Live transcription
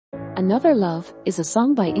Another Love is a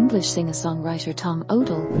song by English singer-songwriter Tom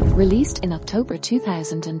Odell, released in October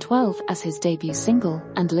 2012 as his debut single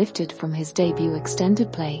and lifted from his debut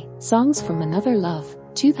extended play, Songs from Another Love,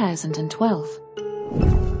 2012.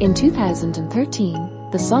 In 2013,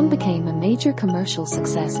 the song became a major commercial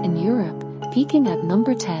success in Europe, peaking at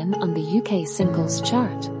number 10 on the UK singles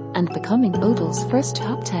chart, and becoming Odell's first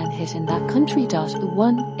top 10 hit in that country. It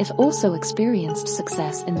also experienced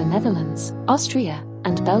success in the Netherlands, Austria,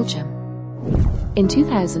 and Belgium. In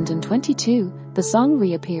 2022, the song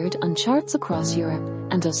reappeared on charts across Europe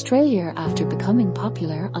and Australia after becoming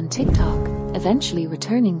popular on TikTok, eventually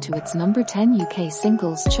returning to its number 10 UK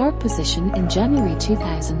singles chart position in January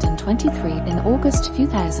 2023. In August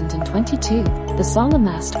 2022, the song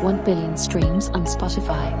amassed 1 billion streams on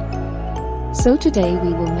Spotify. So today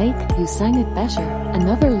we will make You Sang It Better,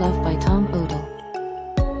 Another Love by Tom Odell.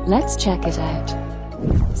 Let's check it out.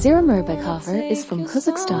 Zira Mirbekova is from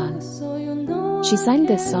Kazakhstan. She sang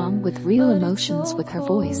this song with real emotions with her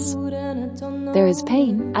voice. There is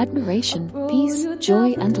pain, admiration, peace,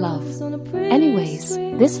 joy and love. Anyways,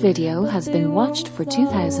 this video has been watched for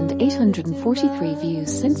 2,843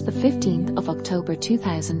 views since the 15th of October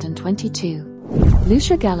 2022.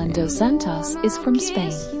 Lucia Galindo Santos is from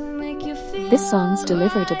Spain. This song's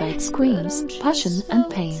delivered about screams, passion and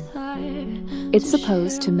pain. It's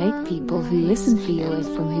supposed to make people who listen feel it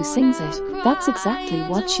from who sings it. That's exactly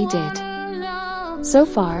what she did. So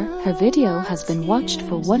far, her video has been watched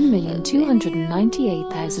for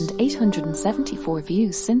 1,298,874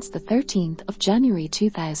 views since the 13th of January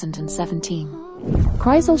 2017.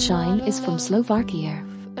 Kryzelshine is from Slovakia.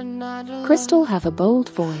 Crystal have a bold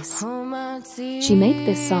voice. She made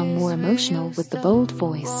this song more emotional with the bold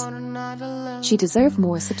voice. She deserve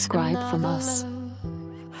more subscribe from us.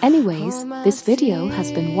 Anyways, this video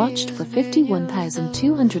has been watched for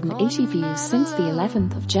 51,280 views since the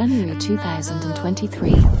 11th of January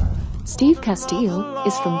 2023. Steve Castile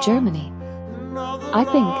is from Germany. I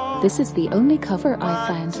think this is the only cover I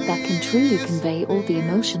found that can truly convey all the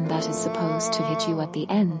emotion that is supposed to hit you at the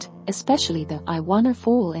end, especially the I Wanna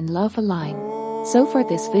Fall in Love line. So far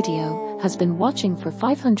this video has been watching for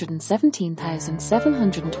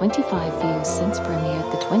 517,725 views since premiered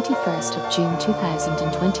the 21st of June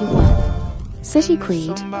 2021. City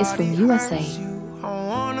Creed is from USA.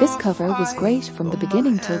 This cover was great from the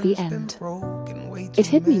beginning till the end. It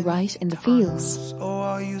hit me right in the feels.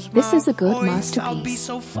 This is a good masterpiece.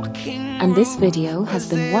 And this video has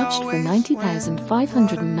been watched for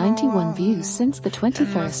 90,591 views since the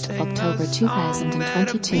 21st of October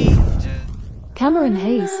 2022. Cameron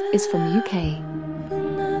Hayes is from UK.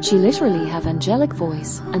 She literally have angelic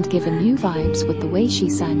voice and given new vibes with the way she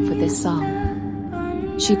sang for this song.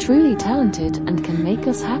 She truly talented and can make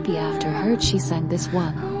us happy after heard she sang this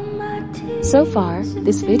one. So far,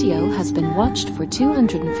 this video has been watched for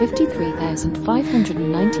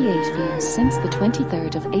 253,598 views since the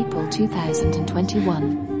 23rd of April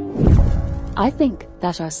 2021. I think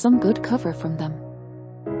that are some good cover from them.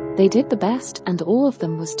 They did the best and all of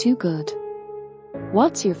them was too good.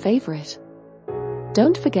 What's your favorite?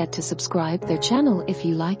 Don't forget to subscribe their channel if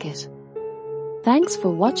you like it. Thanks for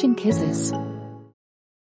watching Kizis.